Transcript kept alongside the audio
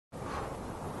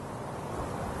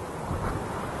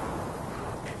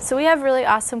So we have really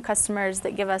awesome customers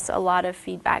that give us a lot of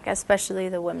feedback, especially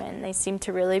the women. They seem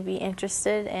to really be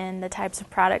interested in the types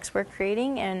of products we're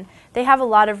creating, and they have a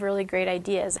lot of really great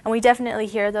ideas. And we definitely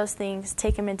hear those things,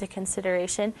 take them into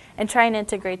consideration, and try and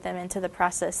integrate them into the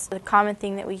process. The common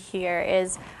thing that we hear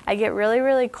is, I get really,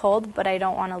 really cold, but I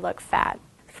don't want to look fat.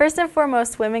 First and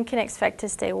foremost, women can expect to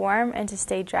stay warm and to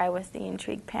stay dry with the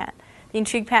Intrigue Pant. The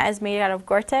Intrigue Pant is made out of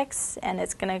Gore-Tex, and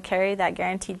it's going to carry that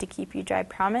guaranteed to keep you dry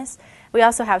promise. We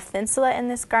also have Thinsulate in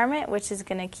this garment, which is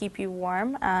going to keep you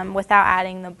warm without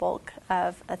adding the bulk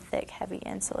of a thick, heavy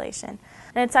insulation.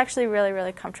 And it's actually really,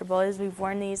 really comfortable. As we've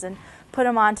worn these and put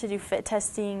them on to do fit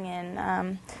testing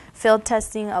and field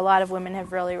testing, a lot of women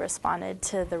have really responded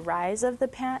to the rise of the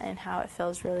pant and how it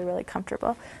feels really, really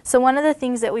comfortable. So one of the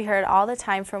things that we heard all the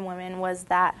time from women was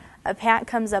that a pant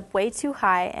comes up way too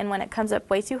high, and when it comes up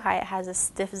way too high, it has a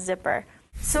stiff zipper.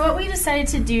 So what we decided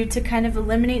to do to kind of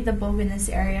eliminate the bulb in this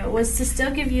area was to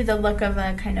still give you the look of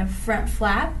a kind of front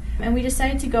flap, and we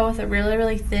decided to go with a really,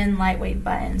 really thin, lightweight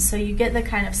button. So you get the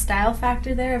kind of style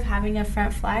factor there of having a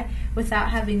front fly without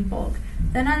having bulk.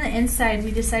 Then on the inside,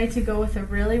 we decided to go with a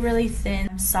really, really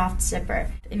thin, soft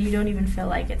zipper, and you don't even feel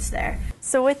like it's there.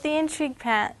 So with the Intrigue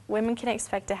Pant, women can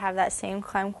expect to have that same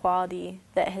climb quality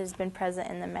that has been present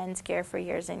in the men's gear for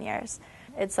years and years.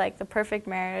 It's like the perfect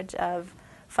marriage of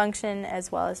function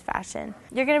as well as fashion.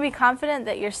 You're going to be confident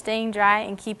that you're staying dry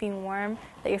and keeping warm,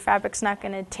 that your fabric's not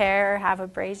going to tear or have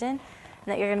abrasion, and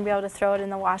that you're going to be able to throw it in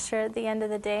the washer at the end of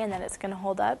the day and that it's going to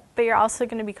hold up. But you're also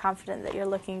going to be confident that you're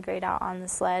looking great out on the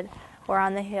sled or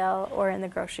on the hill or in the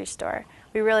grocery store.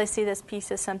 We really see this piece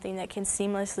as something that can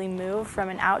seamlessly move from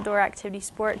an outdoor activity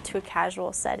sport to a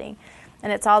casual setting.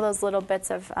 And it's all those little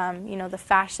bits of, the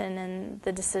fashion and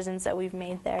the decisions that we've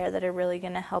made there that are really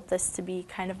going to help this to be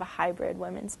kind of a hybrid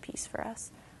women's piece for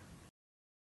us.